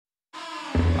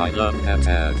I love that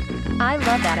ad. I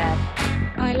love that ad.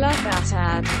 I love that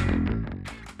ad.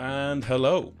 And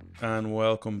hello, and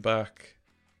welcome back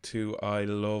to I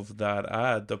Love That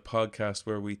Ad, the podcast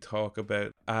where we talk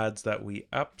about ads that we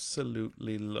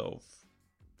absolutely love.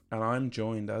 And I'm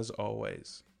joined, as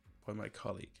always, by my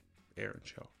colleague, Aaron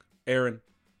Chalk. Aaron,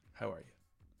 how are you?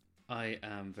 I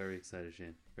am very excited,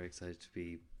 Shane. Very excited to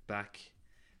be back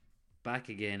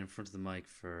again in front of the mic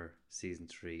for season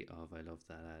 3 of I Love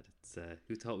That Ad. It's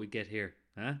who thought we'd get here,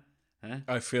 huh?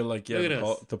 I feel like, yeah,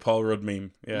 Look at the Paul Rudd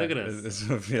meme. Yeah, Look at us. It's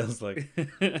what it feels like.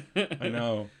 I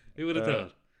know. Who would have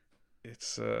thought?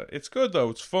 It's good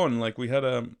though. It's fun. Like we had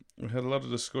a lot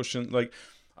of discussion. Like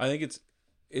I think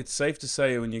it's safe to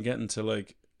say when you get into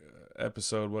like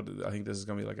episode, what I think this is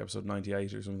gonna be like episode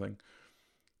 98 or something,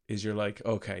 is you're like,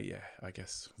 okay, yeah, I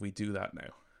guess we do that now.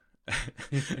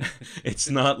 It's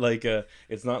not like a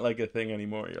thing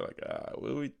anymore. You're like,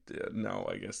 will we? No,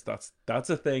 I guess that's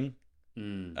a thing.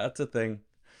 That's a thing.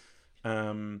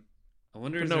 I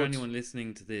wonder is there anyone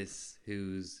listening to this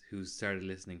who's started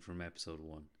listening from episode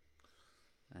 1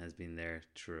 and has been there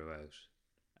throughout,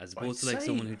 as opposed to like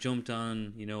someone who jumped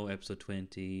on, episode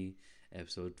 20,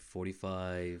 episode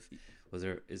 45.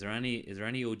 Is there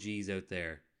any OGs out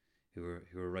there who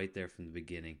are right there from the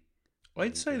beginning?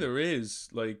 I'd say there is,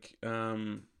 like,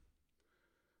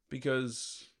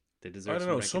 because they deserve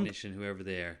some recognition, whoever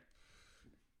they are.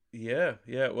 Yeah.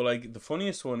 Well, like the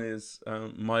funniest one is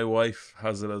my wife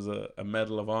has it as a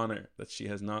medal of honor that she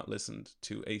has not listened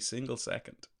to a single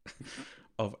second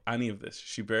of any of this.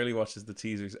 She barely watches the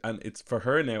teasers, and it's for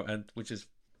her now, and which is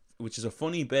a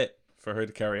funny bit for her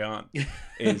to carry on.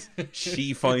 Is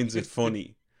she finds it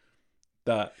funny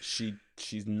that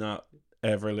she's not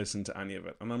ever listened to any of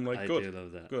it, and I'm like, good, I do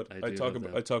love that. Good. I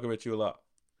talk about you a lot.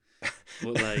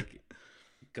 But like,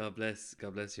 God bless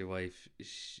your wife.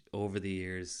 Over the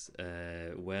years,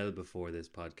 well before this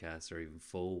podcast or even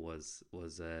Fo was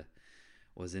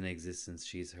in existence,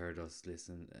 she's heard us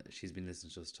listen. She's been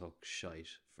listening to us talk shite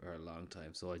for a long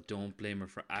time. So I don't blame her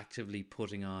for actively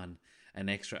putting on an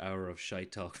extra hour of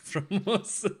shite talk from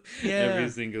us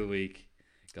every single week.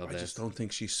 God bless. I just don't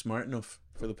think she's smart enough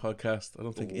for the podcast. I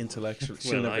don't think intellectual.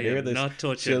 She'll She'll never hear this. Not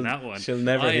touching that one. She'll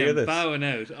never hear this. I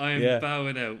am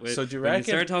bowing out. So do you when reckon?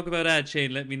 You start talking about ad,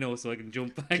 Shane, let me know so I can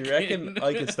jump back. Do you reckon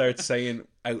I could start saying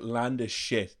outlandish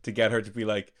shit to get her to be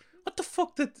like, "What the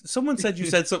fuck did someone said you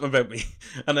said something about me?"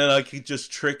 And then I could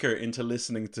just trick her into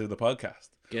listening to the podcast.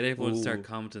 Get everyone to start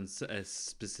commenting a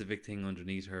specific thing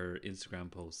underneath her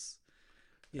Instagram posts.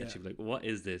 Yeah. And she'd be like, "What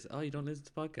is this? Oh, you don't listen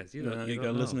to podcasts. You don't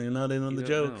gotta listen. You're not in on the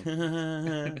joke."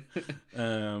 It'd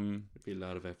be a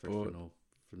lot of effort for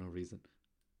no reason.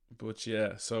 But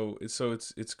yeah, so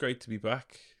it's great to be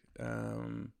back.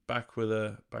 Back with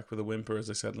a whimper, as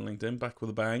I said on LinkedIn. Back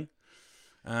with a bang.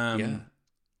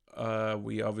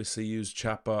 We obviously use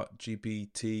Chatbot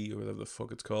GPT or whatever the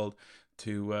fuck it's called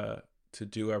to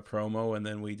do our promo, and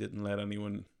then we didn't let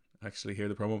anyone actually hear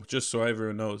the promo. Just so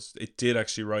everyone knows, it did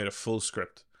actually write a full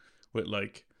script with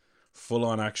like full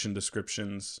on action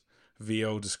descriptions,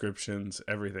 VO descriptions,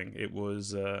 everything. It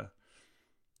was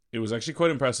actually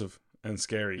quite impressive and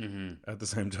scary at the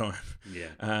same time. Yeah.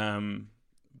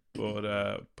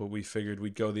 But we figured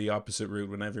we'd go the opposite route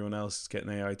when everyone else is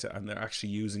getting AI and they're actually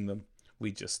using them.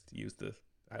 We just used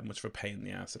how much of a pain in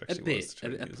the ass it actually was.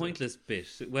 A pointless bit.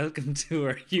 Welcome to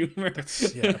our humour. A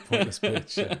pointless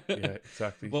bit. Yeah,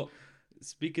 exactly. Well,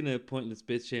 speaking of pointless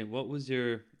bits, Shane,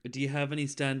 do you have any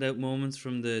standout moments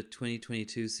from the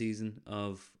 2022 season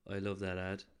of I Love That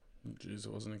Ad? Jeez,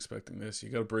 I wasn't expecting this. You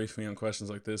got to brief me on questions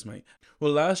like this, mate.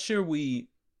 Well, last year we,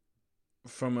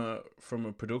 from a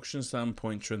production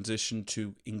standpoint, transitioned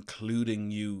to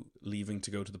including you leaving to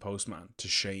go to the postman to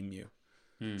shame you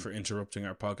for interrupting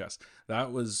our podcast. I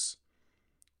was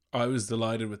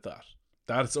delighted with that.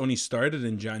 That's only started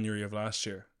in January of last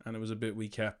year, and it was a bit we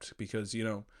kept because,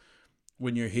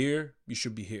 when you're here, you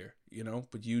should be here,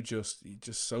 but you're just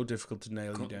so difficult to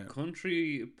nail you down.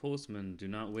 Country postmen do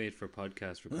not wait for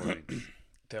podcast recording.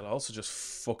 They'll also just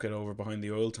fuck it over behind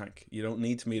the oil tank. You don't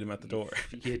need to meet them at the door.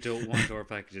 You don't want door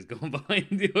packages going behind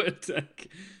the oil tank.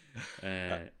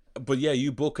 But yeah,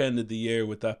 you bookended the year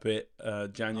with that bit,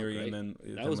 January, and then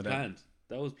that was planned.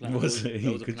 That was planned. Was it?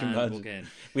 That was a Could you planned imagine? bookend.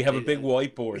 We have a big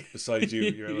whiteboard beside you.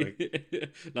 You're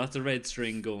like, lots of red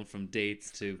string going from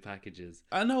dates to packages.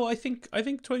 I know. I think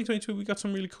 2022 we got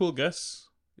some really cool guests.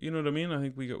 You know what I mean? I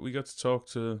think we got to talk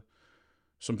to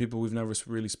some people we've never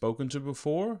really spoken to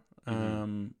before,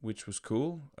 which was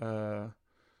cool.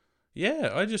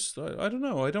 Yeah, I don't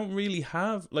know. I don't really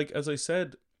have, like, as I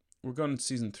said, we're going to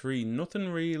season 3. Nothing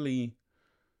really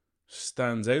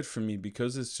stands out for me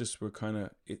because it's just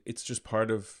it's just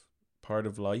part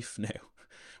of life now,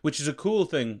 which is a cool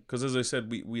thing because, as I said,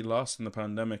 we lost in the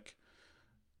pandemic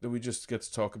that we just get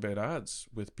to talk about ads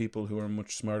with people who are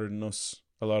much smarter than us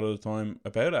a lot of the time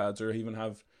about ads, or even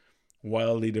have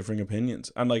wildly differing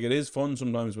opinions. And like, it is fun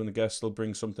sometimes when the guest will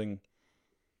bring something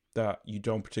that you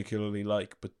don't particularly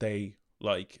like, but they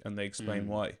like, and they explain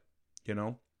why, you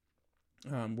know.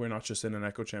 We're not just in an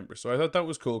echo chamber. So I thought that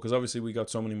was cool because obviously we got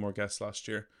so many more guests last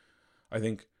year. I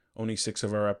think only 6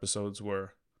 of our episodes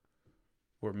were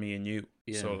me and you.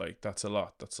 Yeah. So like, that's a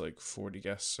lot. That's like 40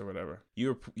 guests or whatever.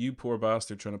 You poor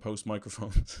bastard trying to post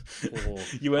microphones. Oh,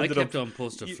 You I ended kept up on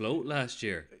post afloat last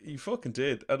year. You fucking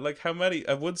did. And like, how many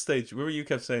at one stage? Remember, you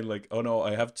kept saying like, "Oh no,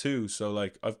 I have 2, so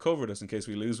like I've covered us in case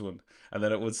we lose one." And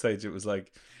then at one stage it was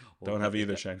like, "Don't have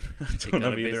either, Shane. Don't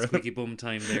have a bit either." squeaky bum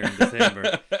time there in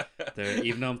December. They're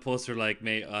even on posts are like,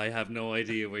 mate, I have no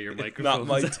idea where your microphone's Not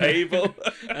my at." table.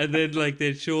 And then like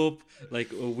they'd show up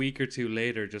like a week or two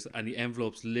later, just and the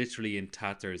envelope's literally in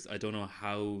tatters. I don't know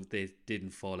how they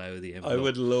didn't fall out of the envelope. I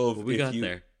would love But we if got you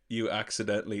there. you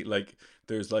accidentally, like,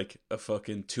 there's like a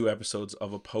fucking 2 episodes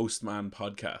of a Postman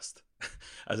podcast.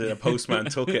 As in, a postman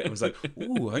took it and was like,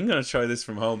 "Ooh, I'm gonna try this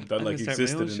from home." That I'm like gonna start my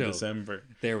existed own in show. December.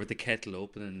 There with the kettle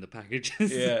opening the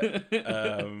packages. Yeah.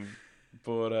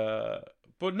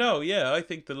 But no, yeah, I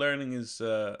think the learning is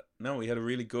no, we had a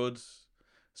really good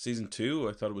season 2.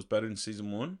 I thought it was better than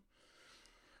season 1.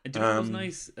 And do you know what was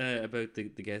nice about the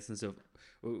guests and stuff?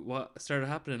 What started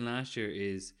happening last year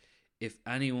is if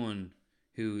anyone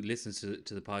who listens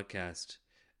to the podcast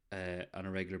on a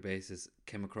regular basis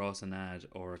came across an ad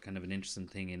or kind of an interesting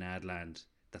thing in ad land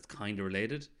that's kind of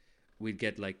related, we'd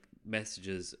get like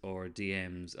messages or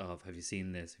DMs of, "Have you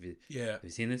seen this? Have you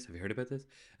seen this? Have you heard about this?"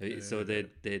 So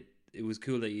it was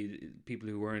cool that people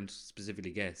who weren't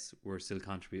specifically guests were still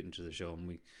contributing to the show,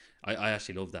 and I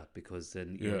actually love that because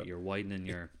then you're widening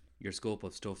your scope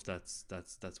of stuff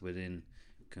that's within,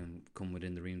 can come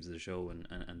within the realms of the show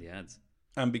and the ads.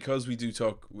 And because we do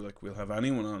talk, like, we'll have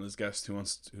anyone on as guest who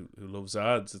loves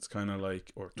ads. It's kind of like,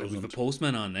 or We'll have a doesn't.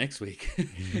 postman on next week.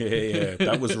 Yeah.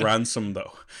 That was ransom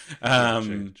though.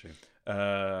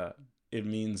 True. It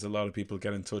means a lot of people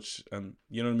get in touch, and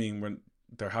you know what I mean. When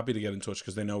they're happy to get in touch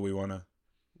because they know we wanna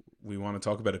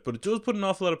talk about it. But it does put an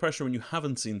awful lot of pressure when you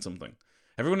haven't seen something.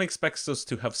 Everyone expects us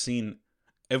to have seen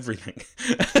everything.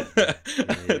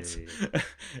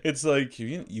 It's like,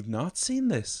 you've not seen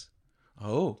this.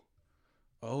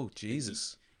 Oh,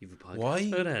 Jesus. You've a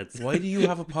podcast about ads. Why do you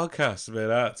have a podcast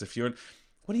about ads?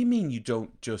 What do you mean you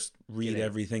don't just read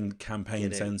everything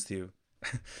campaign sends to you?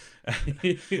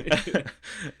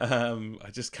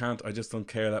 I just can't. I just don't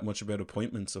care that much about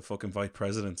appointments of fucking vice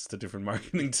presidents to different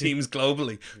marketing teams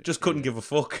globally. Just couldn't give a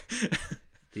fuck.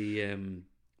 The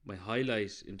my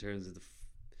highlight in terms of the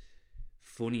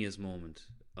funniest moment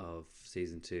of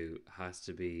season 2 has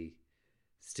to be,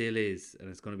 still is, and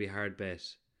it's going to be a hard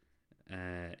bet.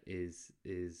 Is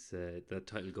that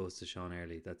title goes to Sean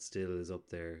Early. That still is up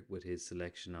there with his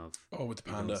selection of with the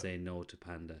panda. Say No to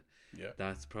Panda. Yeah,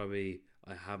 that's probably,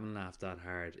 I haven't laughed that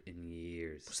hard in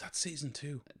years. Was that season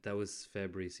 2? That was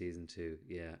February season 2.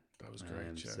 Yeah, that was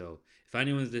great. So if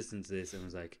anyone's listening to this and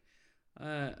was like,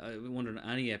 I'm wondering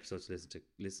any episodes to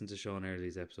listen to Sean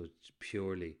Early's episode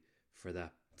purely for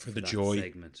that, for the joy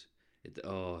segment.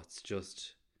 It's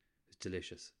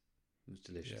delicious. It was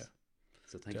delicious. Yeah.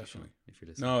 So thank you, Sean, if you're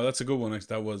listening. No, that's a good one.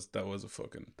 That was a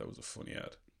funny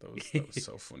ad. That was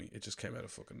so funny. It just came out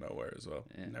of fucking nowhere as well.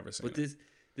 Yeah. Never seen it. But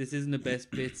this isn't the best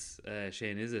bits,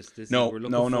 Shane, is it? We're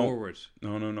looking forward.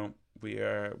 No.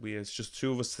 It's just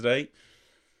 2 of us today,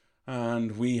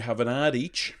 and we have an ad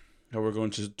each that we're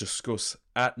going to discuss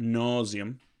ad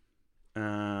nauseum,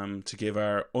 to give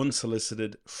our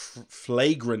unsolicited,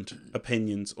 flagrant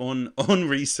opinions,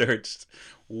 unresearched,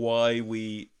 why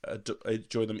we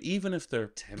enjoy them, even if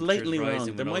they're blatantly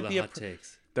wrong.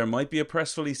 There might be a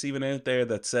press release even out there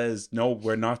that says, "No,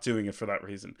 we're not doing it for that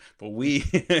reason." But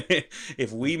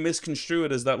if we misconstrue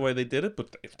it as that way they did it,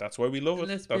 but if that's why we love it,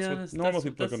 that's what normal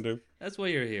people are going to do. That's why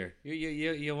you're here.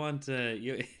 You want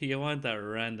that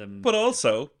random, but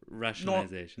also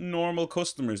rationalization. Normal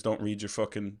customers don't read your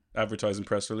fucking advertising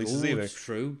press releases either. It's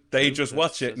true. They just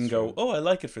watch it and go, "Oh, I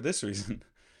like it for this reason."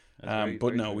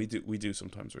 But no, we do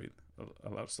sometimes read a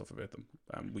lot of stuff about them.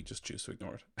 We just choose to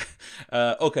ignore it.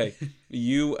 Okay,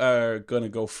 you are gonna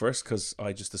go first because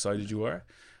I just decided you are.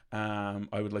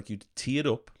 I would like you to tee it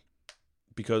up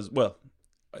because,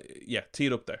 tee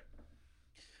it up there.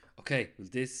 Okay, well,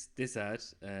 this ad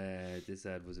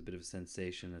was a bit of a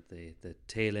sensation at the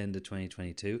tail end of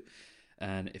 2022,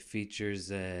 and it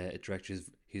features a director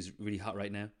who's really hot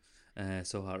right now.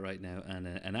 So Hot Right Now, and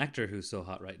an actor who's so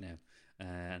hot right now,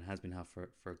 and has been hot for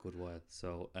a good while.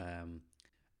 So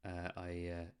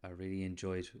I really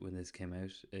enjoyed when this came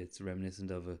out. It's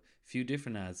reminiscent of a few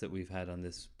different ads that we've had on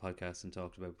this podcast and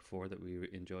talked about before that we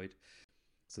enjoyed.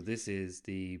 So this is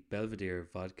the Belvedere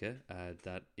vodka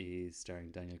that is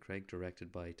starring Daniel Craig,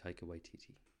 directed by Taika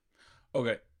Waititi.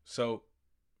 Okay, so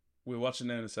we'll watch it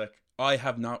now in a sec. I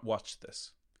have not watched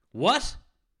this. What?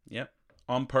 Yeah,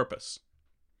 on purpose.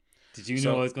 Did you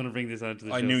know I was going to bring this onto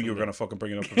the show? I knew you were going to fucking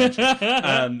bring it up eventually.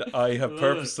 And I have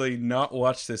purposely not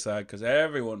watched this ad because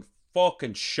everyone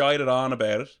fucking shited on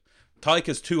about it.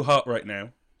 Taika's too hot right now.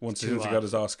 Once he got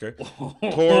his Oscar. Thor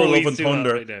Love and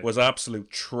Thunder was absolute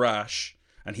trash.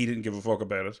 And he didn't give a fuck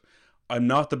about it. I'm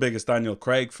not the biggest Daniel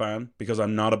Craig fan because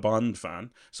I'm not a Bond fan.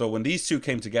 So when these two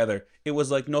came together, it was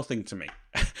like nothing to me.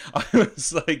 I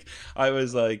was like,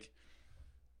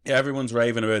 yeah, everyone's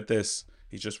raving about this.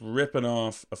 He's just ripping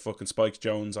off a fucking Spike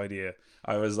Jonze idea.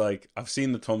 I was like, I've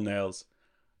seen the thumbnails.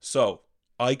 So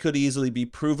I could easily be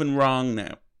proven wrong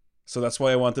now. So that's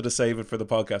why I wanted to save it for the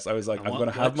podcast. I was like, I'm going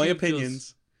to have my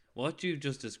opinions. What you've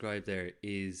just described there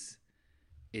is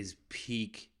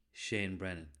peak Shane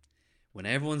Brennan. When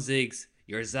everyone zigs,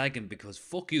 you're zagging because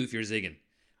fuck you if you're zigging.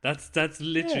 That's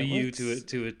literally you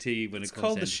to a T when it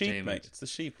comes to entertainment. It's called the sheep, mate. It's the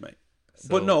sheep, mate.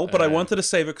 So, but I wanted to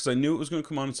save it because I knew it was going to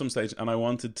come on at some stage, and I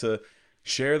wanted to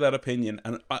share that opinion.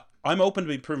 And I'm open to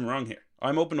being proven wrong here.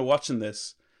 I'm open to watching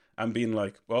this and being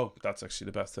like, "Oh, that's actually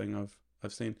the best thing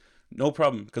I've seen." No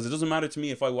problem, because it doesn't matter to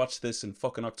me if I watch this in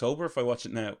fucking October, if I watch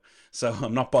it now. So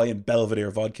I'm not buying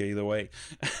Belvedere vodka either way.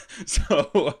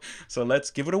 So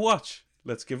let's give it a watch.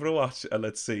 Let's give it a watch and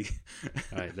let's see.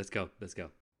 All right, let's go.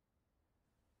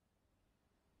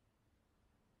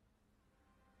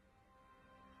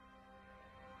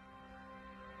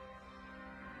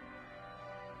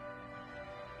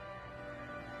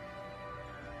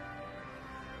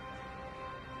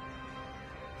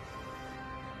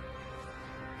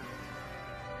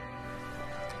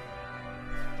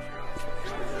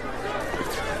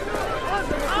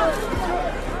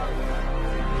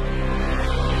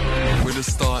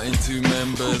 Starting 2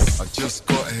 members. I just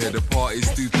got here, the party's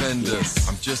stupendous.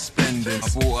 I'm just spending, I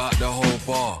bought out the whole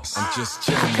bar. I'm just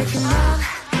generous.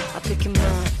 I pick him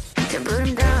up, can put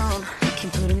him down,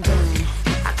 can put him down.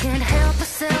 I can't help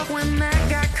myself when that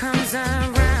guy comes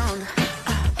around.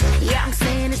 Yeah, I'm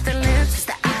saying it's the lips, it's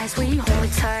the eyes when you hold me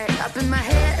tight. Up in my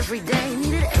head every day,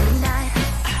 need it every night.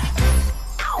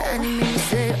 And he makes me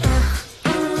say,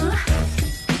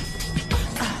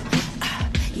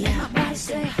 yeah, my body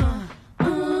say,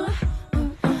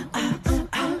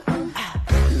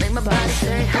 make my body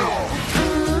say,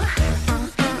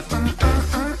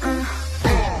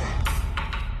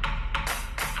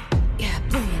 yeah,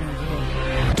 bring it over.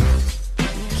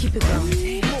 Keep it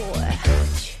going, boy.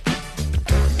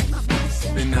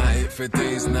 Been at it for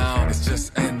days now, it's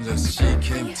just endless. She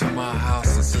came to my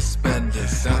house in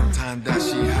suspenders. That time that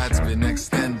she had's been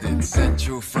extended.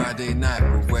 Central Friday night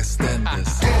with West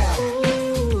Enders.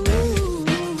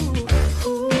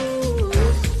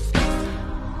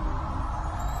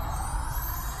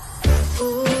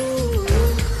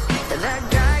 That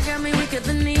guy got me weak at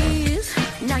the knees.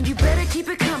 Now you better keep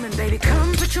it coming, baby.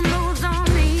 Come put your moves on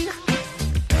me.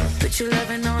 Put your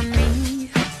loving on me.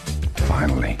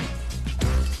 Finally.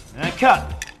 And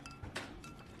cut.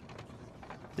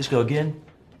 Let's go again.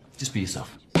 Just be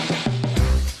yourself.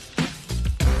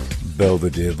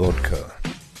 Belvedere vodka.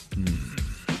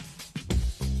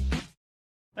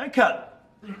 And cut.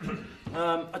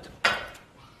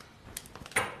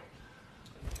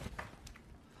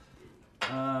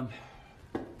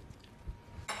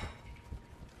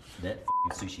 That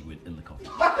sushi went in the coffee.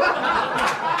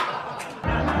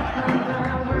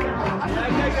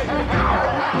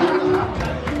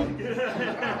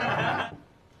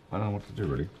 I don't know what to do,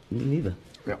 really. Me neither.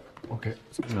 Yeah, okay.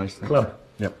 It's nice. Thanks. Club.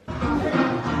 Yep.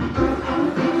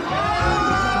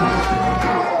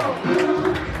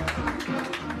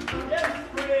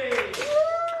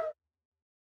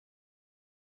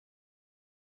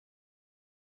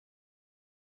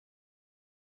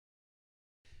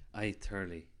 I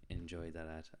thoroughly enjoyed that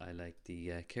ad. I like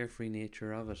the carefree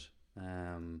nature of it.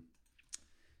 I'm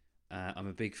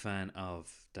a big fan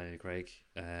of Daniel Craig.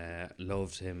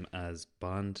 Loved him as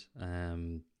Bond.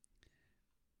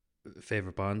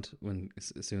 Favorite Bond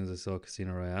as soon as I saw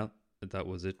Casino Royale. That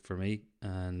was it for me,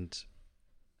 and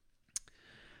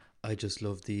I just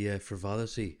love the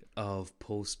frivolity of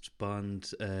post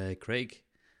Bond Craig,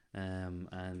 and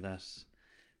that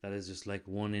is just like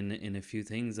one in a few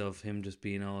things of him just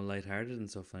being all lighthearted and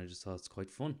stuff. And I just thought it's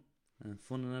quite fun, and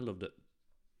I loved it.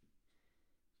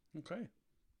 Okay.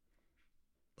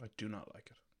 I do not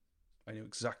like it. I knew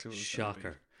exactly what it was gonna be.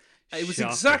 Shocker. It was Shocker,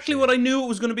 exactly Shane. what I knew it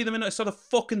was going to be the minute I saw the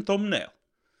fucking thumbnail.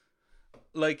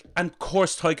 Like, and of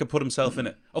course Taika put himself in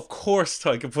it. Of course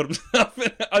Taika put himself in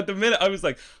it. At the minute I was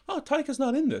like, oh, Taika's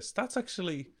not in this. That's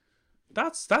actually,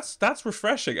 that's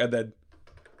refreshing. And then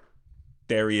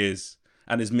there he is.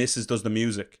 And his missus does the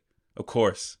music. Of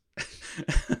course.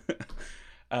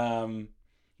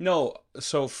 No,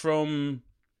 so from,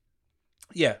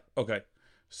 yeah, okay.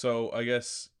 So I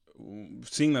guess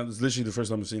seeing that is literally the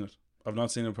first time I've seen it. I've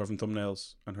not seen it apart from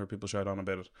thumbnails and heard people shout on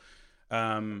about it.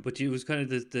 But it was kind of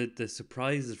the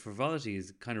surprise, the frivolity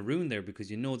is kind of ruined there because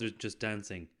you know there's just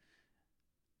dancing.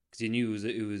 Because you knew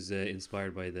it was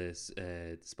inspired by this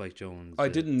Spike Jonze. I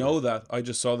didn't know that. I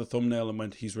just saw the thumbnail and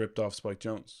went, "He's ripped off Spike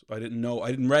Jonze." I didn't know.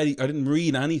 I didn't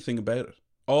read anything about it.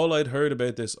 All I'd heard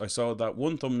about this, I saw that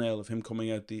one thumbnail of him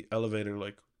coming out the elevator,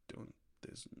 like doing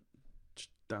this,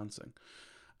 dancing,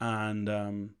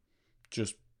 and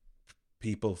just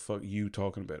people you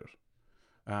talking about it.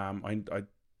 I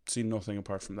seen nothing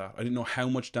apart from that. I didn't know how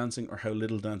much dancing or how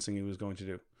little dancing he was going to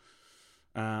do.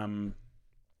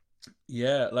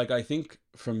 Yeah, like I think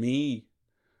for me,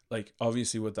 like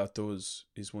obviously what that does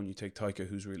is when you take Taika,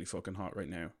 who's really fucking hot right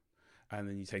now, and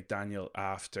then you take Daniel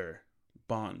after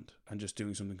Bond and just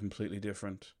doing something completely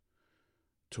different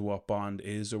to what Bond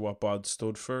is or what Bond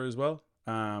stood for as well.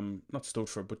 Not stood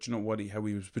for, but you know what how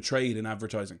he was portrayed in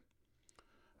advertising.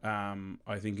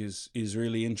 I think is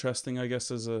really interesting, I guess,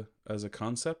 as a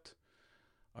concept.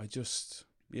 I just,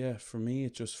 yeah, for me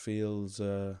it just feels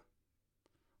I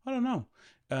don't know.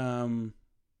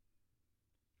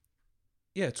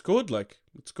 Yeah, it's good. Like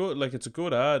it's good. Like it's a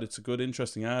good ad. It's a good,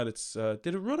 interesting ad. It's did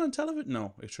it run on television?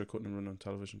 No, it sure couldn't run on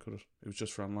television, could it? It was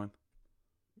just for online.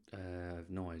 I have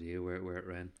no idea where it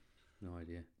ran. No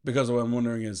idea. Because what I'm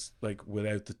wondering is, like,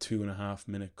 without the 2.5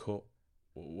 minute cut,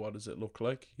 what does it look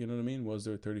like? You know what I mean? Was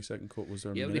there a 30-second cut? Was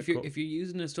there a minute cut? If you're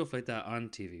using stuff like that on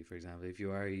TV, for example, if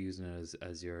you are using it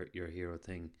as your hero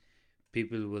thing,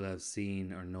 people will have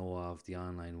seen or know of the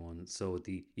online one. So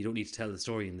you don't need to tell the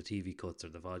story in the TV cuts or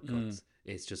the VOD cuts.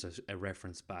 It's just a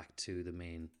reference back to the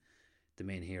main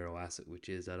hero asset, which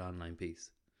is that online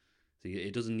piece. So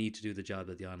it doesn't need to do the job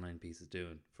that the online piece is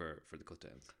doing for the cut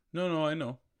downs. No, I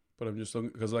know. But I'm just looking,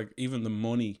 because like even the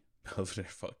money Belvedere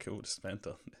fuck would have spent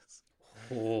on this.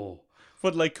 Oh.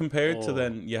 But like compared to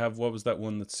then, you have, what was that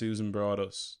one that Susan brought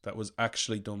us that was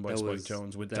actually done by Spike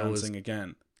Jonze with dancing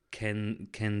again?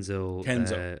 Kenzo.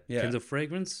 Yeah. Kenzo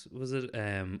Fragrance, was it?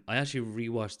 I actually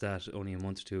rewatched that only a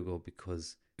month or two ago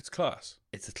because it's class.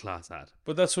 It's a class ad.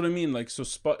 But that's what I mean. Like, so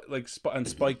Spike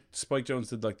Jonze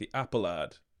did like the Apple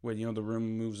ad when, you know, the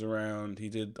room moves around. He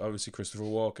did obviously Christopher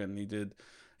Walken.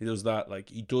 He does that. Like,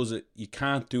 he does it. You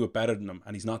can't do it better than him,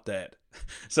 and he's not dead.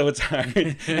 So it's hard. Do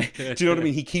you know what I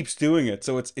mean? He keeps doing it.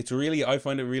 So it's really, I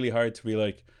find it really hard to be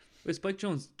like. Wait, Spike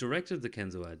Jonze directed the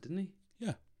Kenzo ad, didn't he?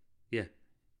 Yeah. Yeah.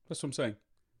 That's what I'm saying.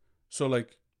 So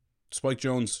like, Spike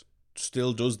Jonze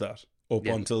still does that up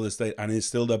until this day, and is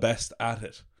still the best at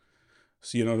it.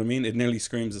 So you know what I mean? It nearly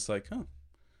screams. It's like, oh,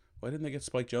 why didn't they get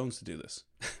Spike Jonze to do this?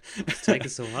 Taika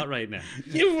is so hot right now.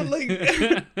 Yeah, but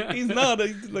like, he's not.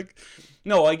 Like,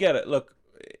 no, I get it. Look,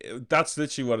 that's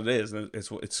literally what it is, and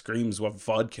it screams what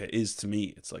vodka is to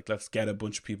me. It's like, let's get a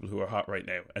bunch of people who are hot right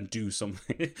now and do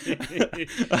something.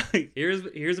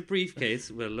 Here's a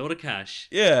briefcase with a load of cash.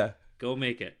 Yeah. Go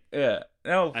make it. Yeah.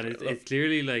 No, and it's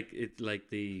clearly like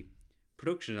the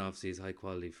production obviously is high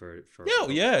quality for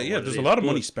yeah. There's a lot of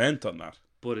money spent on that.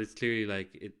 But it's clearly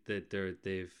like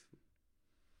they've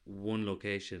one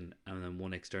location and then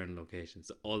one external location,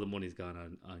 so all the money's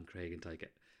gone on Craig and Taika,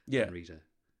 and Rita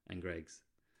and Greg's.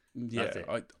 Yeah, that's it.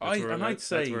 I'd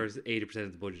say that's where 80%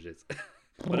 of the budget is.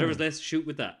 Whatever's less, shoot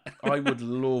with that. I would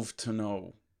love to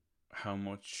know how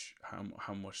much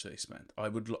they spent. I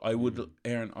would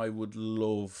Aaron, I would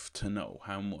love to know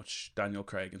how much Daniel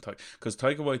Craig and Taika, because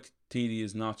Taika Waititi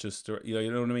is not just,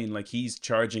 you know what I mean, like he's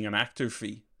charging an actor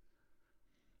fee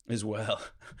as well.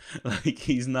 Like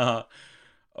he's not.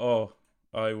 Oh,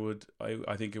 I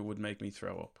think it would make me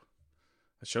throw up.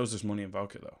 It shows there's money in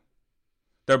vodka though.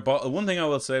 One thing I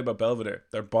will say about Belvedere,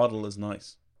 their bottle is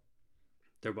nice.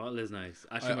 Their bottle is nice.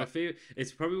 Actually, my favorite.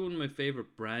 It's probably one of my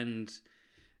favorite brand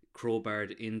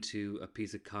crowbarred into a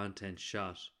piece of content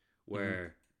shot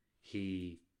where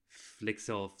he flicks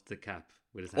off the cap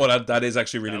with his hand. Oh, that is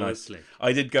actually really nice. Slick.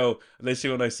 I did go,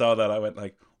 literally when I saw that, I went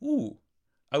like, ooh,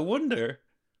 I wonder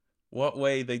what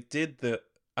way they did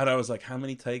and I was like, how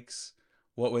many takes,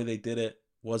 what way they did it,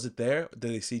 was it there,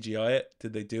 did they CGI it,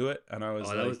 did they do it? And I was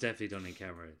like, that was definitely done in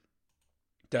camera.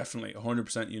 Definitely,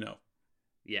 100%, you know.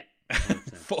 Yeah, 100%.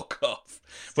 fuck off.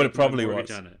 But it probably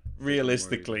was. On it.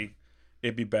 Realistically,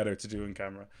 it'd be better to do in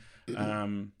camera.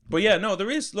 But yeah, no, there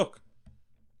is. Look,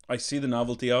 I see the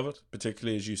novelty of it,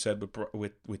 particularly as you said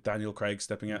with Daniel Craig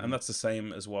stepping out, and that's the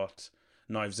same as what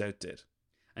Knives Out did.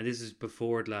 And this is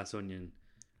before Glass Onion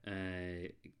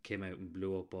came out and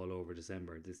blew up all over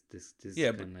December. This Yeah,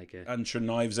 is kind of like a... and sure,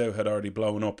 Knives Out had already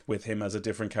blown up with him as a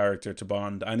different character to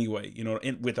Bond anyway. You know,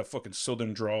 with a fucking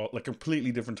southern draw, like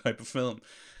completely different type of film.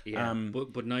 Yeah,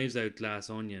 but Knives Out, Glass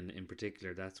Onion in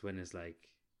particular, that's when it's like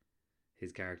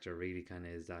his character really kind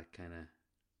of is that kind of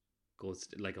goes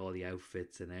like all the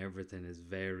outfits and everything is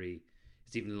very.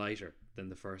 It's even lighter than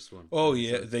the first one. Oh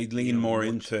yeah, so, they lean more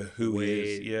into who he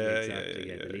is. Yeah, exactly.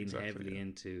 yeah, They lean exactly, heavily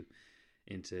into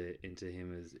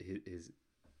him as his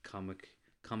comic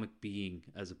being,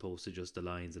 as opposed to just the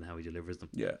lines and how he delivers them.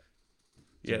 Yeah.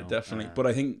 You Yeah, know, definitely. But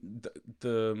I think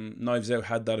the Knives Out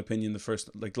had that opinion the first,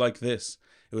 like this.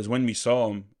 It was when we saw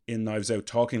him in Knives Out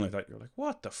talking like that, you're like,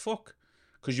 what the fuck?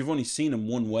 Because you've only seen him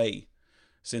one way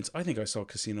since I think I saw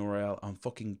Casino Royale on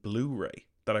fucking Blu-ray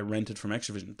that I rented from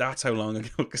Extravision. That's how long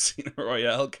ago Casino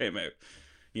Royale came out,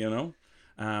 you know?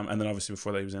 And then obviously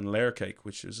before that he was in Layer Cake,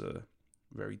 which is a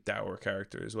very dour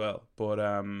character as well. But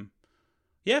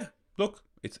yeah, look,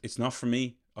 it's not for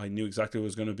me. I knew exactly what it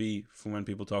was going to be from when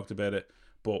people talked about it,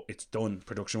 but it's done.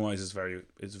 Production-wise, it's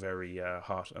very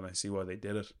hot, and I see why they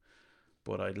did it.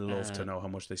 But I'd love to know how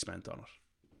much they spent on it.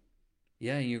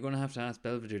 Yeah, you're going to have to ask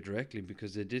Belvedere directly,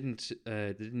 because they didn't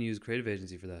use creative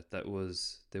agency for that.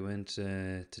 They went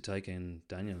to Taika and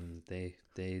Daniel, and they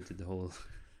did the whole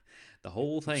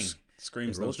thing.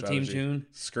 Screams they no wrote the strategy. theme tune.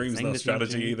 Screams sang no the theme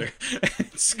strategy tune. either.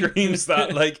 It screams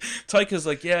that like Taika's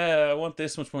like, yeah, I want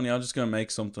this much money. I'm just gonna make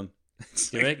something.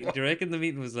 Do you reckon the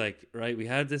meeting was like, right, we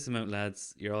had this amount,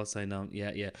 lads. You're all signed on.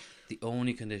 Yeah. The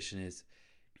only condition is,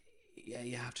 yeah,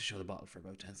 you have to show the bottle for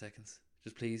about 10 seconds.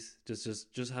 Just please,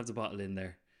 just have the bottle in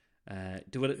there.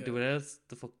 Do what else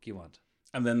the fuck you want.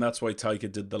 And then that's why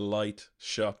Taika did the light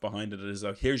shot behind it. It is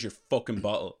like, here's your fucking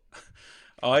bottle.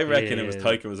 I reckon it was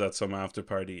Taika was at some after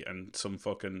party and some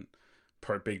fucking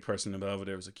big person in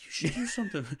Belvedere was like, you should do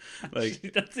something.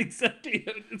 Like That's exactly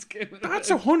how this came out. that's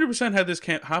 100% how this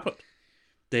can't happen.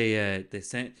 They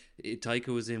sent Taika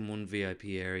was in one VIP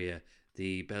area.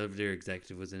 The Belvedere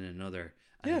executive was in another.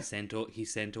 And Yeah. he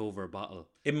sent over a bottle.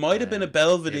 It might have been a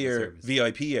Belvedere service.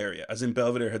 VIP area, as in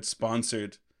Belvedere had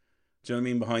sponsored. Do you know what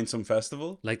I mean? Behind some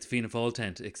festival. Like the Fianna Fáil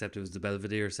tent, except it was the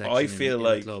Belvedere section. I feel in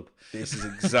like the club. this is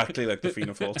exactly like the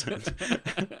Fianna Fáil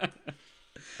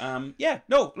tent. Yeah,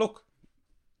 no, look,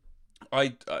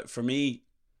 I for me,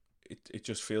 it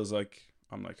just feels like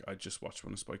I'm like I'd just watch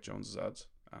one of Spike Jonze's ads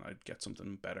and I'd get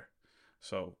something better.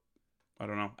 So I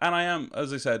don't know, and I am,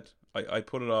 as I said, I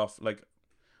put it off. Like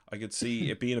I could see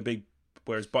it being a big.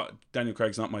 Whereas Daniel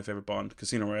Craig's not my favorite Bond.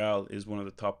 Casino Royale is one of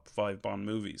the top 5 Bond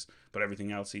movies, but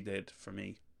everything else he did for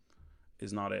me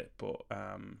is not it. But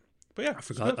yeah, I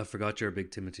forgot you're a big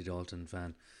Timothy Dalton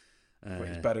fan. Well,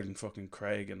 he's better than fucking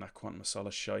Craig and that Quantum of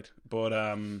Solace shite. But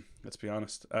let's be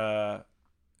honest. Yeah.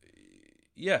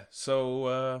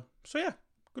 So yeah,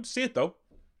 good to see it though.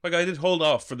 Like I did hold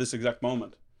off for this exact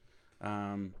moment.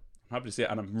 I'm happy to see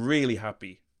it, and I'm really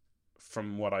happy.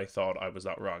 From what I thought, I was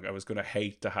not wrong. I was going to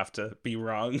hate to have to be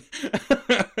wrong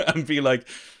and be like,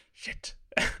 shit.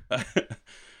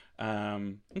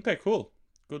 Okay, cool.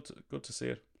 Good to see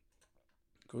it.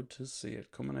 Good to see it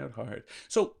coming out hard.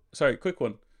 So, sorry, quick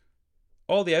one.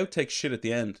 All the outtakes shit at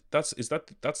the end. That's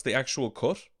the actual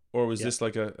cut, or was this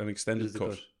like an extended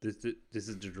cut? This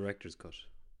is the director's cut.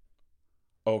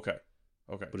 Okay.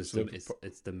 But it's So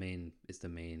it's the main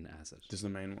asset. This is the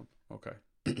main one. Okay.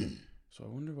 So I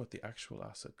wonder what the actual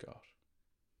asset got.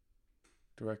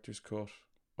 Director's cut.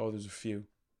 Oh, there's a few.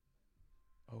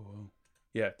 Oh, wow.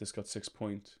 Yeah, this got 8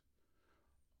 point.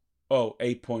 Oh,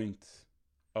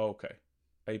 okay.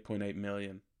 8.8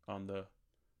 million on the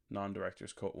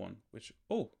non-director's cut one, which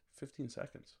 15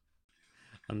 seconds.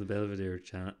 On the Belvedere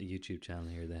YouTube channel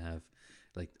here, they have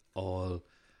like all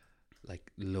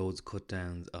like loads cut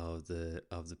downs of the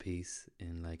piece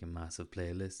in like a massive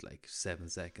playlist, like 7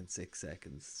 seconds, 6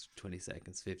 seconds, 20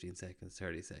 seconds, 15 seconds,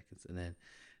 30 seconds, and then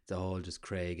it's all just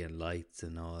Craig and lights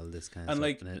and all this kind of And stuff.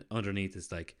 like- And then underneath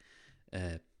is like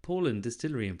Poland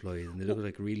distillery employees, and they look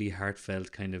like really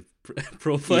heartfelt kind of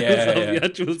profiles of the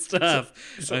actual staff,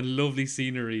 and lovely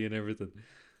scenery and everything.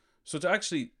 So to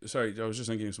actually, sorry, I was just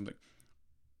thinking of something.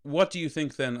 What do you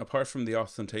think then, apart from the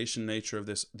ostentation nature of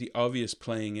this, the obvious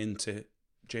playing into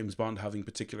James Bond having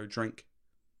particular drink?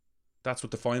 That's what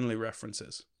the finally reference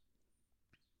is.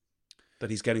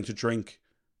 That he's getting to drink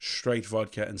straight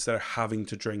vodka instead of having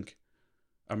to drink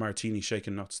a martini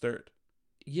shaken not stirred.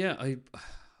 Yeah, I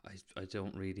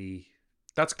don't really.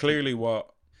 That's clearly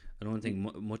what. I don't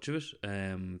think much of it.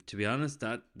 To be honest,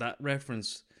 that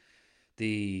reference,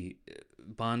 the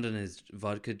Bond and his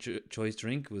vodka choice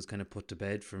drink was kind of put to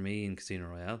bed for me in Casino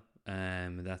Royale.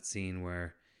 That scene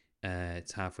where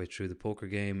it's halfway through the poker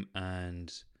game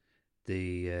and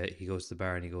he goes to the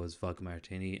bar and he goes vodka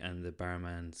martini, and the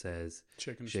barman says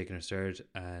shaken or stirred,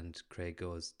 and Craig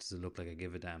goes, does it look like I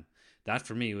give a damn? That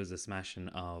for me was a smashing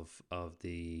of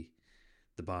the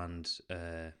Bond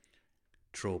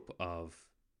trope of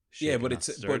shaken, but not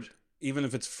it's stirred. but even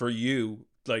if it's for you,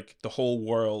 like the whole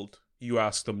world, you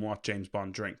ask them what James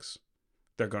Bond drinks,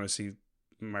 they're going to see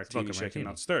martini Vodka shaken, martini.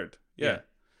 not stirred. Yeah.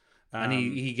 And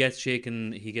he gets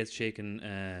shaken.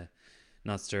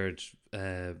 Not stirred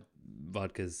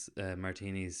vodkas,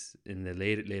 martinis in the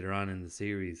later on in the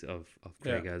series of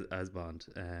Craig as Bond.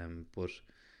 But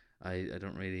I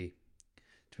don't really,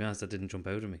 to be honest, that didn't jump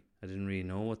out at me. I didn't really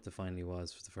know what the finally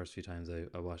was for the first few times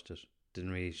I watched it.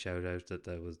 Didn't really shout out that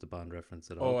was the Bond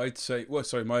reference at all. Oh, I'd say. Well,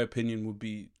 sorry, my opinion would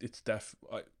be it's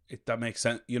that makes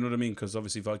sense. You know what I mean? Because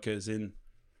obviously vodka is in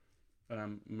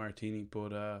martini,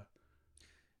 but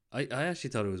I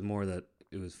actually thought it was more that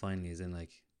it was finally as in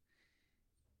like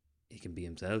he can be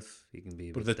himself. He can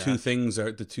be. But the two things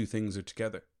are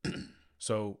together.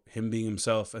 So him being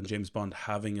himself and James Bond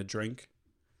having a drink.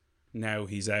 Now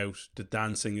he's out. The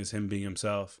dancing is him being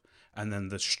himself, and then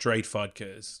the straight vodka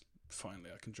is finally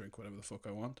I can drink whatever the fuck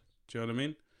I want. Do you know what I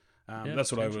mean?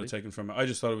 That's what I would have taken from it. I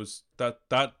just thought it was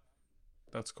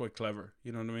that's quite clever.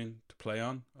 You know what I mean? To play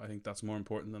on. I think that's more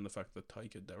important than the fact that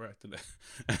Taika directed it,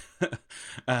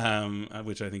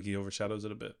 which I think he overshadows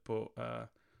it a bit. But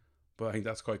I think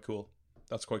that's quite cool.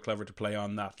 That's quite clever to play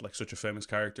on that, like such a famous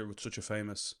character with such a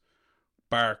famous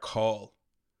bar call,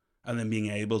 and then being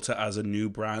able to, as a new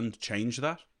brand, change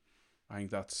that. I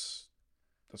think that's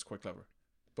quite clever.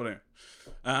 But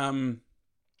anyway,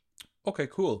 okay,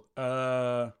 cool.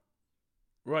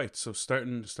 Right, so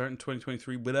starting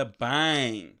 2023 with a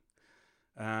bang.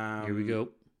 Here we go.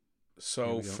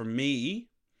 So for me,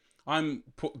 I'm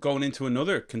going into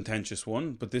another contentious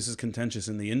one, but this is contentious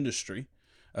in the industry,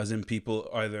 as in people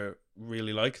either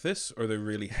really like this or they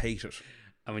really hate it.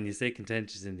 And when you say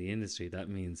contentious in the industry, that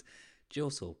means Joe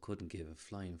Soap couldn't give a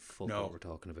flying fuck what we're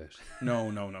talking about.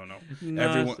 No.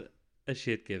 Not a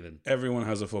shit given. Everyone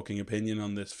has a fucking opinion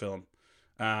on this film.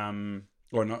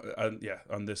 Or not,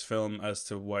 on this film as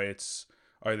to why it's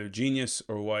either genius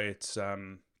or why it's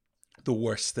the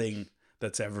worst thing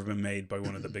that's ever been made by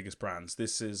one of the biggest brands.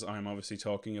 I'm obviously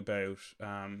talking about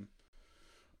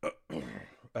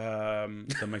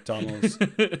the McDonald's.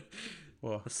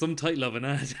 What? Some title of an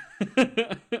ad.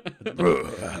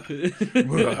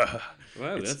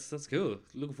 Wow, that's cool.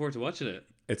 Looking forward to watching it.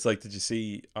 It's like, did you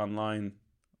see online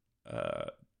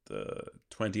the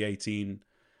 2018?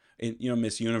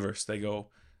 Miss Universe, they go,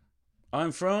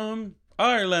 I'm from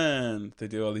Ireland. They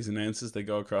do all these announces. They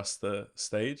go across the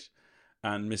stage,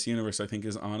 and Miss Universe, I think,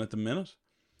 is on at the minute.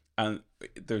 And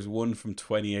there's one from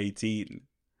 2018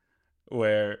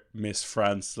 where Miss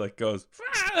France goes,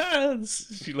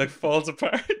 France. She falls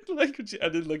apart, and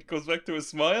then goes back to a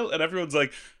smile, and everyone's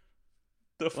like,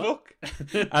 the fuck?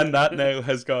 And that now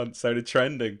has started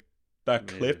trending. That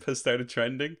clip has started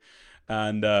trending,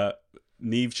 and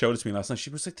Neve showed it to me last night.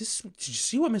 She was like, did you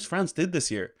see what Miss France did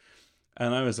this year?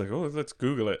 And I was like, oh, let's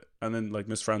Google it. And then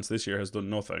Miss France this year has done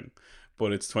nothing,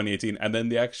 but it's 2018. And then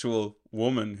the actual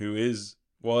woman who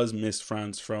was Miss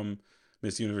France from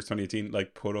Miss Universe 2018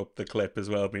 put up the clip as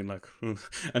well, being like, and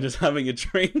just having a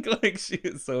drink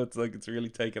so it's really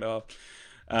taken off.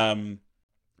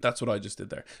 That's what I just did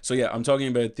there. So yeah, I'm talking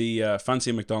about the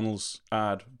Fancy McDonald's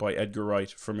ad by Edgar Wright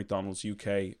for McDonald's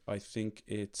UK. I think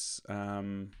it's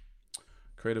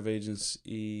creative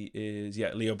agency is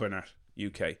Leo Burnett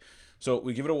UK. So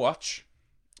we give it a watch,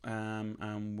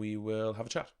 and we will have a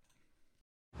chat.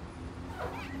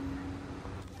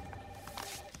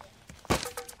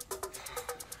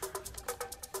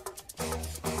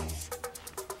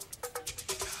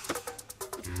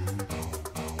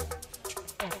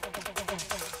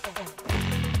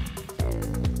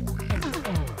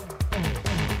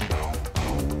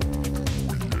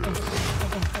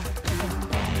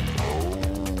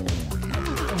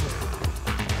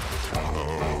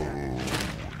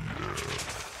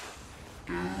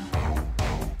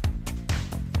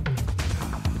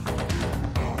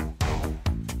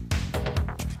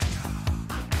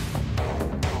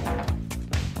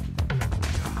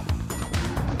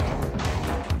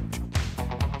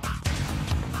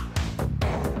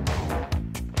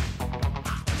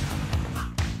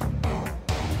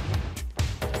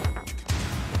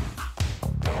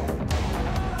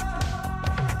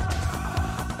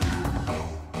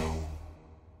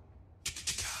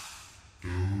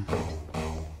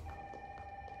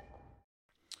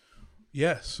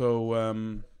 Yeah,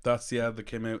 so that's the ad that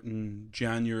came out in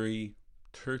January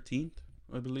 13th,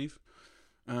 I believe.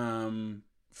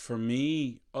 For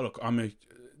me, oh look,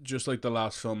 just like the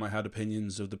last film, I had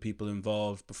opinions of the people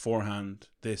involved beforehand.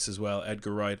 This as well,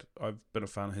 Edgar Wright. I've been a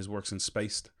fan of his works in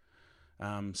Spaced,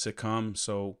 sitcom,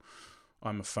 so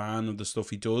I'm a fan of the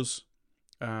stuff he does.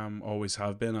 Always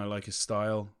have been. I like his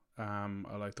style.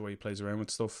 I like the way he plays around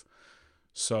with stuff.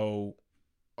 So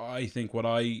I think what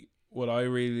I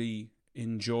really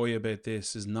enjoy about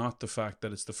this is not the fact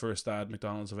that it's the first ad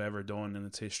McDonald's have ever done in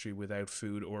its history without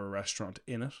food or a restaurant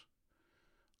in it.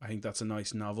 I think that's a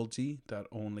nice novelty that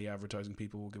only advertising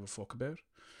people will give a fuck about.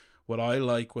 What I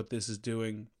like what this is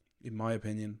doing, in my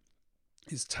opinion,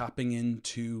 is tapping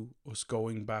into us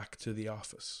going back to the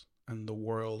office and the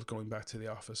world going back to the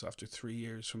office after 3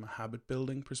 years from a habit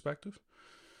building perspective.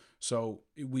 So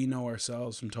we know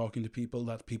ourselves from talking to people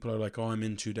that people are like, oh, I'm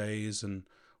in 2 days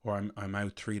or I'm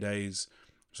out 3 days.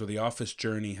 So the office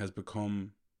journey has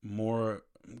become more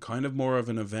of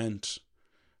an event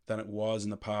than it was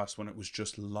in the past when it was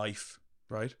just life,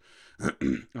 right?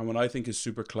 And what I think is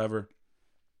super clever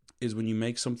is when you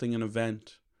make something an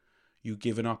event, you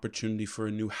give an opportunity for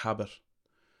a new habit.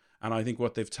 And I think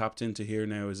what they've tapped into here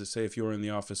now is to say if you're in the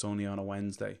office only on a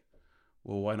Wednesday,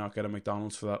 well, why not get a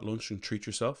McDonald's for that lunch and treat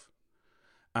yourself?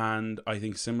 And I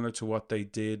think similar to what they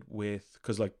did with,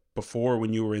 because like before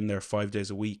when you were in there 5 days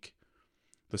a week,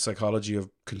 the psychology of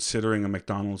considering a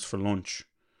McDonald's for lunch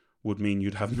would mean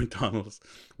you'd have McDonald's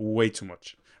way too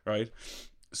much, right?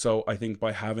 So I think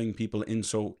by having people in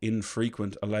so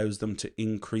infrequent allows them to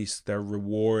increase their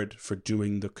reward for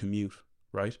doing the commute,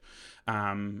 right?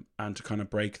 And to kind of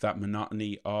break that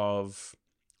monotony of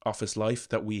office life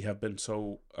that we have been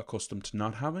so accustomed to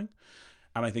not having.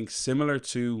 And I think similar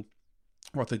to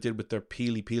what they did with their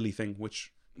Peely thing,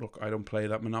 which, look, I don't play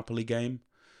that Monopoly game,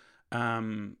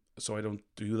 so I don't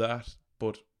do that,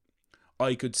 but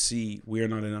I could see we're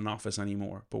not in an office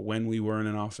anymore. But when we were in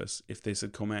an office, if this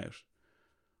had come out,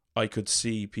 I could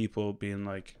see people being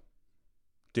like,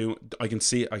 I can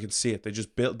see it.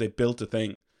 They built a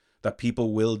thing that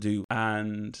people will do,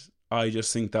 and I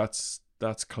just think that's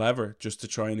clever, just to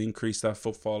try and increase that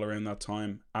footfall around that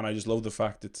time. And I just love the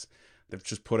fact they've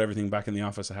just put everything back in the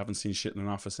office. I haven't seen shit in an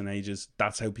office in ages.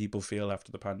 That's how people feel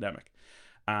after the pandemic.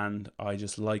 And I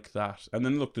just like that. And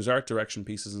then look, there's art direction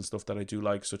pieces and stuff that I do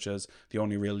like, such as the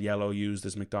only real yellow used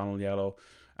is McDonald's yellow.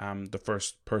 The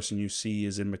first person you see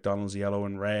is in McDonald's yellow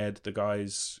and red. The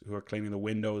guys who are cleaning the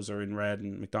windows are in red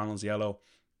and McDonald's yellow.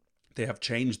 They have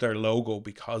changed their logo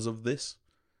because of this.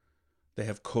 They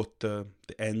have cut the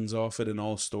ends off it in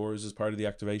all stores as part of the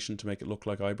activation to make it look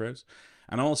like eyebrows.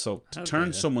 And also to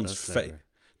turn someone's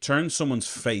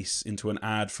face into an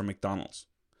ad for McDonald's.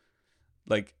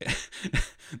 Like,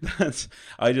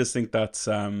 I just think that's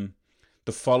the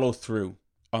follow through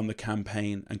on the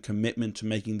campaign and commitment to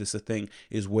making this a thing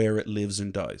is where it lives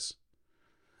and dies.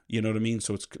 You know what I mean?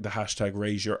 So it's the hashtag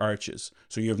raise your arches.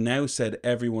 So you've now said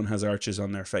everyone has arches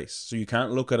on their face. So you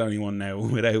can't look at anyone now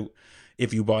without,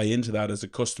 if you buy into that as a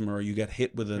customer or you get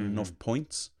hit with enough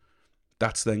points,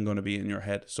 that's then going to be in your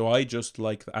head. So I just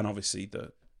like, and obviously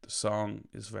the song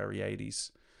is very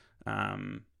 80s.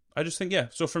 I just think, yeah.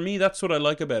 So for me, that's what I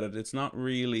like about it. It's not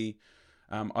really,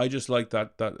 I just like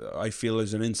that I feel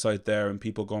there's an insight there and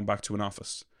people going back to an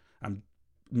office and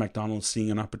McDonald's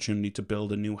seeing an opportunity to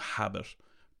build a new habit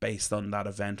based on that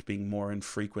event being more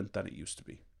infrequent than it used to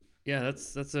be. Yeah,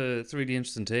 that's a really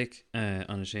interesting take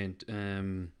on it, Shane.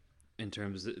 In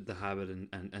terms of the habit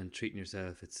and treating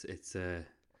yourself, it's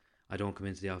I don't come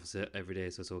into the office every day,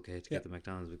 so it's okay to get the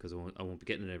McDonald's because I won't be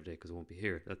getting it every day because I won't be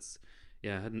here. That's I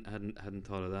hadn't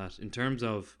thought of that. In terms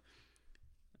of,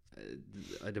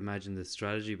 I'd imagine the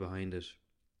strategy behind it,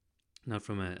 not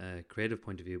from a creative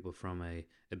point of view, but from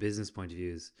a business point of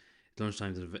view, is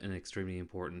lunchtime is an extremely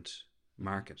important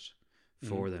market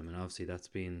for them, and obviously that's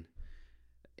been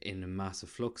in a massive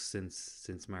flux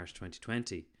since March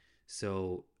 2020.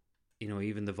 So, you know,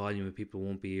 even the volume of people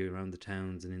won't be around the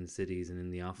towns and in the cities and in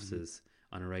the offices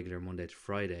on a regular Monday to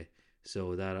Friday.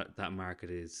 So that market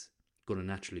is going to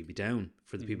naturally be down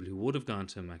for the people who would have gone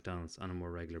to McDonald's on a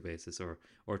more regular basis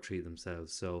or treat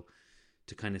themselves. So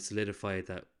to kind of solidify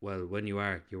that, well, when you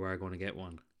are going to get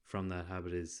one from that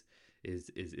habit is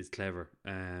clever,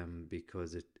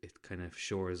 because it kind of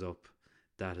shores up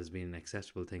that as being an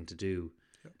acceptable thing to do.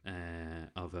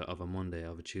 Of a Monday,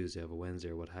 of a Tuesday, of a Wednesday,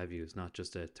 or what have you. It's not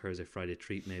just a Thursday, Friday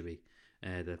treat maybe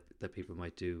that people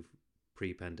might do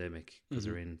pre-pandemic because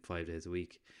they're in 5 days a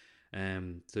week.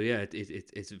 So yeah,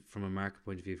 it's from a market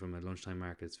point of view, from a lunchtime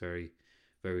market, it's very,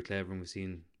 very clever. And we've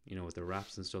seen, you know, with the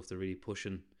wraps and stuff, they're really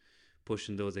pushing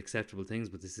pushing those acceptable things,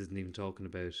 but this isn't even talking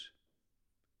about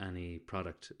any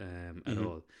product at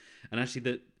all. And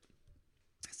actually,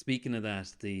 speaking of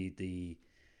that, the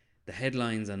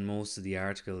headlines and most of the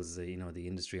articles, the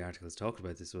industry articles talked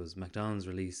about this, was McDonald's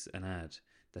release an ad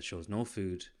that shows no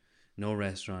food, no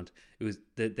restaurant. It was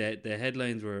the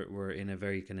headlines were in a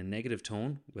very kind of negative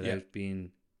tone without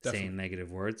being saying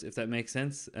negative words, if that makes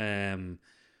sense.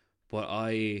 But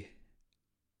I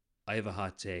have a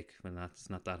hot take, and that's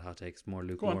not that hot take, it's more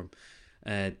lukewarm.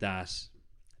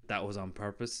 That was on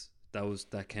purpose.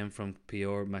 That came from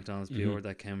PR, McDonald's PR.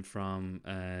 That came from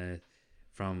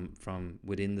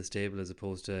within the stable, as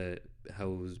opposed to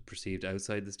how it was perceived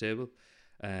outside the stable,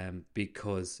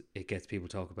 because it gets people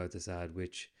talk about this ad,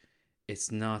 which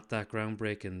it's not that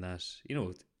groundbreaking. That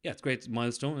it's a great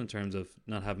milestone in terms of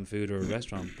not having food or a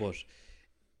restaurant, but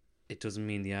it doesn't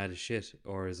mean the ad is shit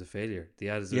or is a failure. The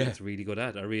ad is it's a really good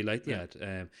ad. I really like the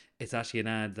ad. It's actually an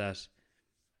ad that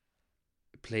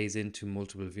plays into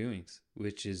multiple viewings,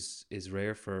 which is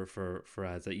rare for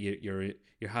ads, that you're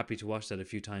happy to watch that a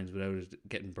few times without it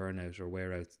getting burnout or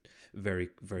wear out very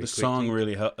very quickly. Song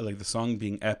really like the song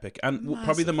being epic and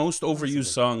probably the most overused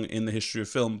song in the history of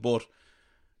film, but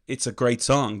it's a great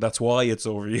song. That's why it's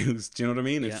overused. Do you know what I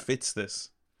mean? It fits this.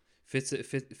 Fits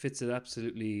it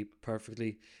absolutely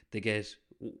perfectly. They get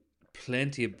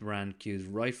plenty of brand cues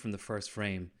right from the first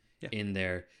frame in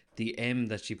there. The M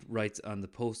that she writes on the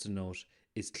post-it note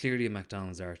is clearly a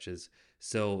McDonald's arches.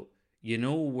 So you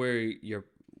know where you're,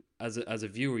 as a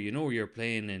viewer, you know where you're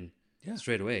playing in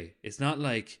straight away. It's not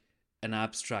like an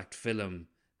abstract film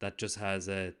that just has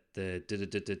the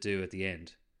do at the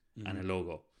end and a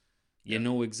logo. You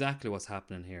know exactly what's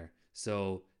happening here.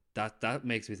 So that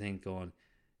makes me think, going,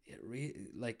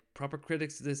 like, proper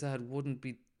critics of this ad wouldn't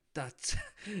be that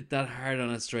hard on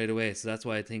it straight away. So that's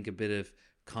why I think a bit of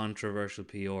controversial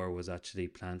PR was actually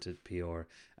planted PR,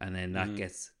 and then that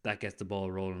gets the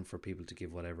ball rolling for people to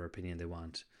give whatever opinion they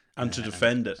want and to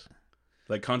defend it.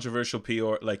 Like, controversial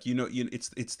PR, like,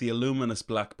 it's the luminous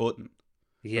black button.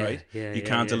 Right? You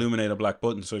can't illuminate a black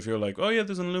button. So if you're like, oh yeah,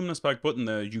 there's an luminous black button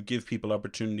there, you give people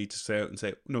opportunity to say out and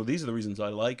say, no, these are the reasons I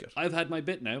like it. I've had my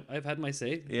bit now. I've had my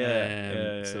say.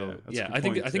 I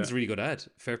think it's a really good ad.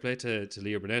 Fair play to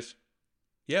Leah Burnett.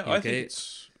 Yeah, I think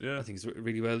it's a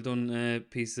really well done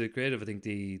piece of creative. I think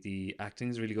the acting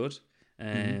is really good,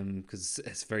 because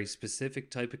it's a very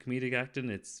specific type of comedic acting.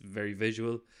 It's very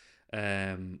visual.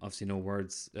 Obviously no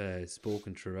words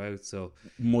spoken throughout, so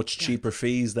much cheaper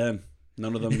fees then.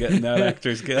 None of them getting that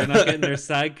actors get. They're not getting their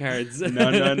SAG cards.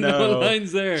 No. No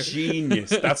lines there. Genius.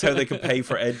 That's how they can pay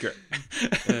for Edgar.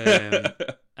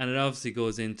 And it obviously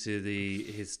goes into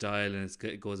his style, and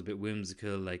it goes a bit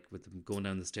whimsical, like with them going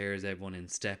down the stairs, everyone in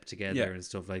step together and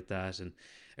stuff like that, and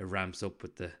it ramps up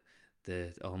with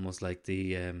the almost like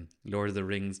the Lord of the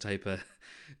Rings type of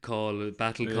battle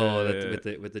call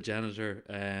with the janitor.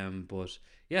 But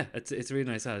yeah, it's a really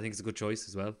nice ad. I think it's a good choice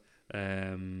as well.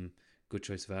 Good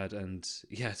choice of ad, and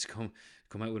to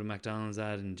come out with a McDonald's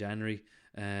ad in January,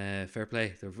 fair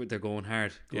play. They're going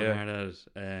hard at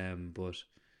it. But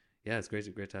yeah, it's great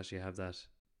to actually have that.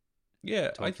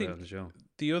 Yeah, I think on the show.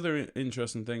 The other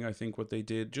interesting thing, I think, what they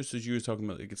did, just as you were talking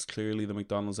about, like, it's clearly the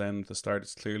McDonald's end at the start.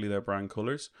 It's clearly their brand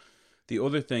colors. The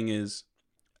other thing is,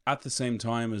 at the same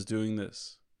time as doing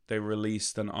this, they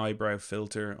released an eyebrow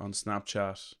filter on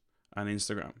Snapchat and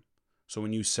Instagram. So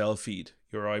when you selfie,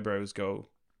 your eyebrows go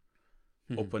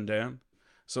up and down.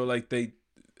 So I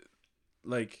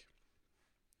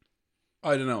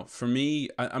don't know. For me,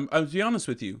 I'll be honest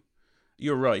with you.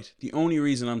 You're right. The only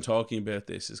reason I'm talking about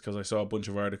this is because I saw a bunch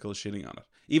of articles shitting on it.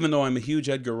 Even though I'm a huge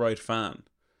Edgar Wright fan,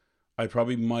 I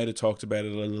probably might have talked about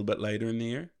it a little bit later in the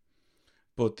year.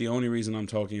 But the only reason I'm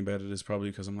talking about it is probably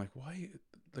because I'm like, why?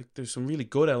 Like, there's some really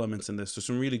good elements in this. There's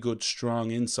some really good,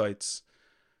 strong insights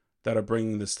that are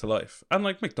bringing this to life. And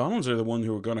like, McDonald's are the one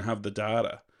who are going to have the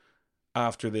data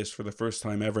after this for the first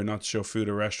time ever not to show food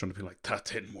or restaurant, to be like, that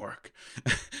didn't work.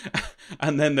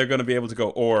 And then they're going to be able to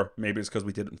go, or maybe it's because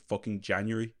we did it in fucking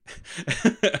January.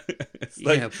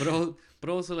 But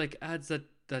also like ads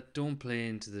that don't play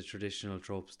into the traditional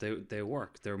tropes, they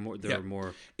work. They're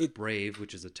more brave,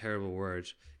 which is a terrible word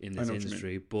in this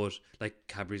industry, but like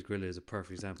Cadbury's Grill is a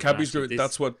perfect example. Cadbury's Grill,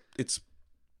 that's what it's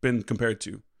been compared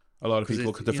to. A lot of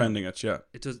people defending it,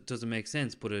 It doesn't make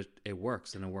sense, but it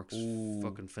works, and it works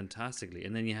fucking fantastically.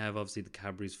 And then you have, obviously, the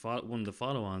Cadbury's, one of the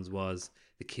follow-ons was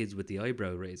the kids with the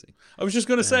eyebrow raising. I was just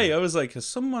going to say, I was like,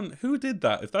 who did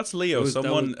that? If that's Leo,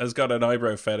 someone has got an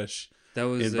eyebrow fetish. That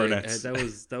was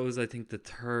that was I think the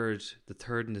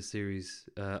third in the series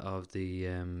of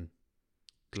the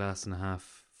glass and a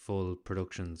half full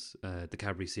productions, the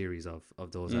Cadbury series of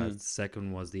those ads.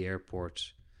 Second was the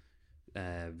airport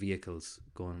vehicles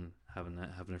going having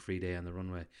a free day on the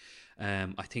runway.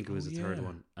 I think it was the third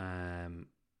one. I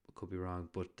could be wrong,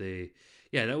 but that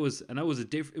was a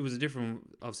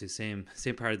different, obviously same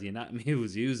part of the anatomy it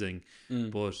was using,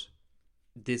 but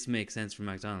this makes sense for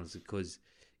McDonald's because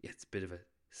it's a bit of a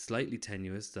slightly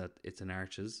tenuous that it's an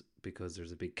arches because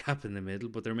there's a big gap in the middle,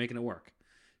 but they're making it work.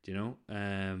 Do you know?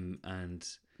 And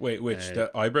wait, which the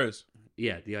eyebrows?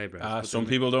 Yeah, the eyebrows. Some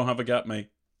people don't have a gap, mate.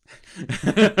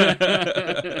 But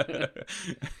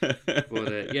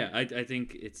I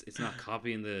think it's not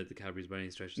copying the Cadbury's by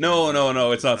any stretch. No,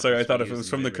 it's not. Sorry, I thought if it was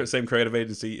from the same creative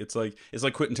agency, it's like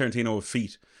Quentin Tarantino with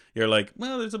feet. You're like,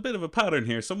 well, there's a bit of a pattern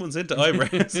here. Someone's into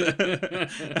eyebrows.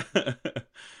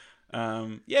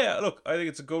 Look, I think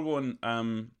it's a good one.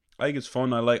 I think it's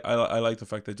fun. I like the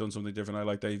fact they've done something different. I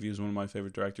like Dave Hughes, one of my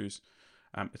favorite directors.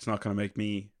 It's not going to make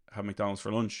me have McDonald's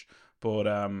for lunch, but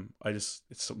it's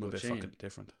something a bit fucking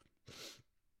different.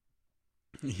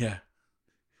 Yeah,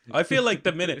 I feel like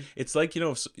the minute it's like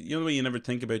the way you never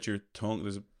think about your tongue.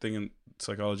 There's a thing in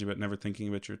psychology about never thinking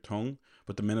about your tongue,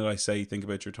 but the minute I say think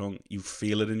about your tongue, you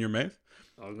feel it in your mouth.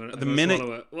 I'm gonna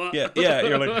swallow it. What? Yeah,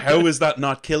 you're like, how is that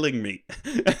not killing me?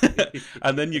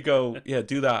 And then you go,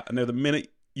 do that, and now the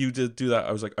minute you did do that,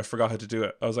 I was like, I forgot how to do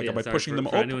it. I was like, am I pushing them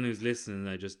up? For anyone who's listening,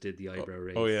 I just did the eyebrow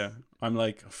raise. Oh yeah, I'm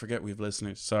like, I forget we have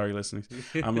listeners. Sorry, listeners.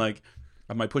 I'm like,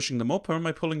 am I pushing them up or am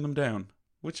I pulling them down?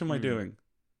 Which am I doing?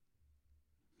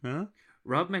 Huh?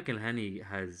 Rob McElhenney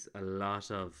has a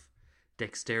lot of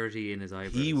dexterity in his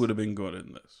eyebrows. He would have been good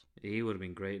in this. He would have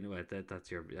been great. No, that's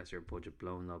your budget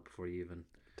blown up before you even.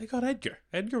 They got Edgar.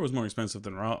 Edgar was more expensive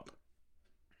than Rob.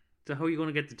 So how are you going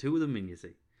to get the two of them in? You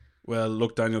see. Well,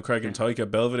 look, Daniel Craig and Taika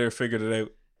Belvedere figured it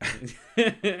out.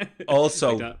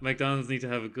 Also, McDonald's need to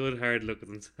have a good hard look at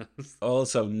themselves.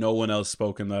 Also, no one else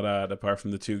spoke in that ad apart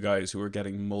from the two guys who were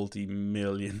getting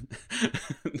multi-million.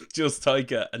 Just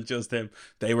Taika and just him.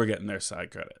 They were getting their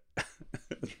side credit.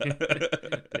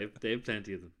 they have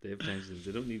plenty of them. They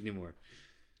don't need any more.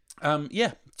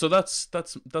 So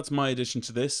that's my addition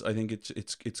to this. I think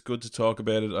it's good to talk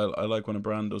about it. I like when a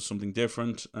brand does something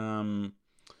different.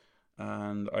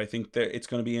 And I think that it's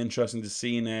going to be interesting to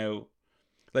see now.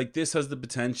 Like, this has the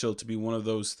potential to be one of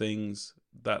those things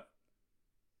that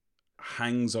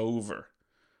hangs over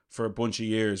for a bunch of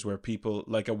years, where people,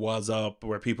 like a Was Up,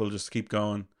 where people just keep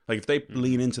going. Like, if they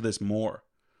lean into this more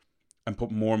and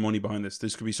put more money behind this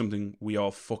could be something we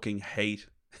all fucking hate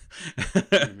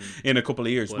in a couple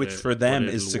of years, which for them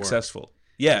is successful.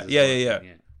 Work. Yeah.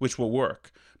 Which will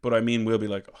work. But I mean, we'll be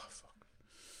like, oh, fuck.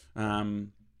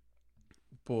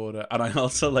 But and I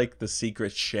also like the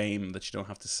secret shame that you don't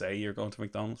have to say you're going to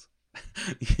McDonald's.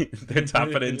 They're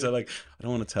tapping into, like, I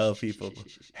don't want to tell people, but,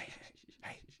 hey,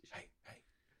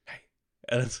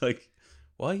 and it's like,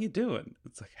 what are you doing?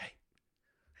 It's like, hey,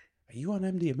 are you on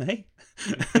MDMA?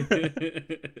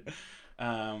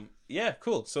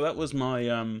 Cool. So that was my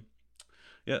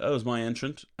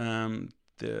entrant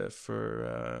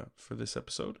for this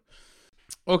episode.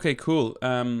 Okay, cool.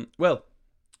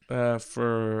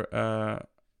 For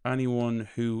anyone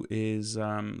who is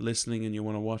listening and you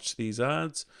want to watch these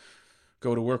ads,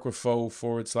 go to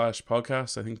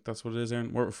workwithfo.com/podcast. I think that's what it is,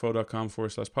 Aaron.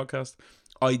 workwithfo.com/podcast.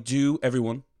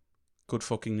 Everyone, good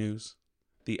fucking news.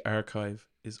 The archive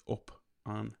is up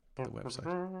on the website.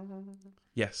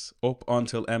 Yes, up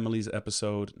until Emily's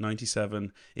episode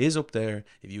 97 is up there.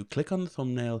 If you click on the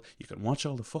thumbnail, you can watch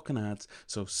all the fucking ads.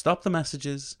 So stop the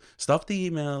messages, stop the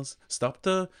emails, stop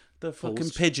the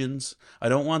fucking pigeons. I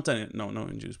don't want any. No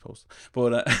induced post.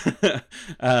 But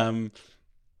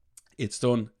it's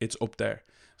done. It's up there.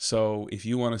 So if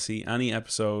you want to see any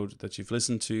episode that you've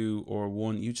listened to, or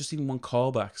one you just even want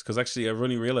callbacks, because actually I've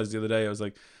only realized the other day, I was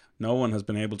like, no one has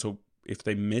been able to, if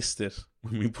they missed it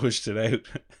when we pushed it out,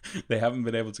 they haven't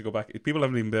been able to go back. People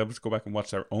haven't even been able to go back and watch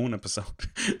their own episode.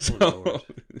 So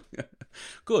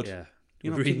good. Yeah. We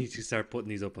really need to start putting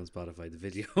these up on Spotify, the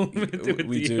video. We do.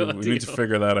 We need to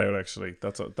figure that out, actually.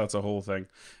 That's a whole thing.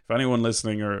 If anyone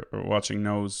listening or watching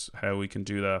knows how we can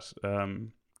do that,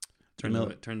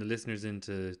 turn the listeners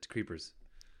into creepers.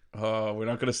 Oh, we're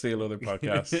not going to steal other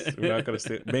podcasts. We're not going to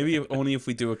steal. Maybe only if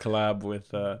we do a collab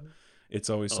with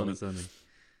It's Always Sunny.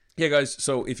 Yeah, guys.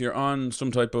 So if you're on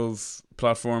some type of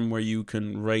platform where you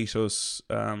can rate us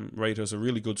a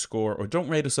really good score, or don't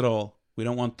rate us at all. We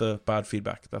don't want the bad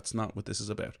feedback. That's not what this is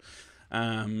about.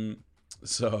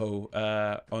 So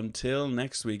until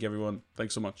next week, everyone.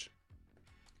 Thanks so much.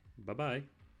 Bye-bye.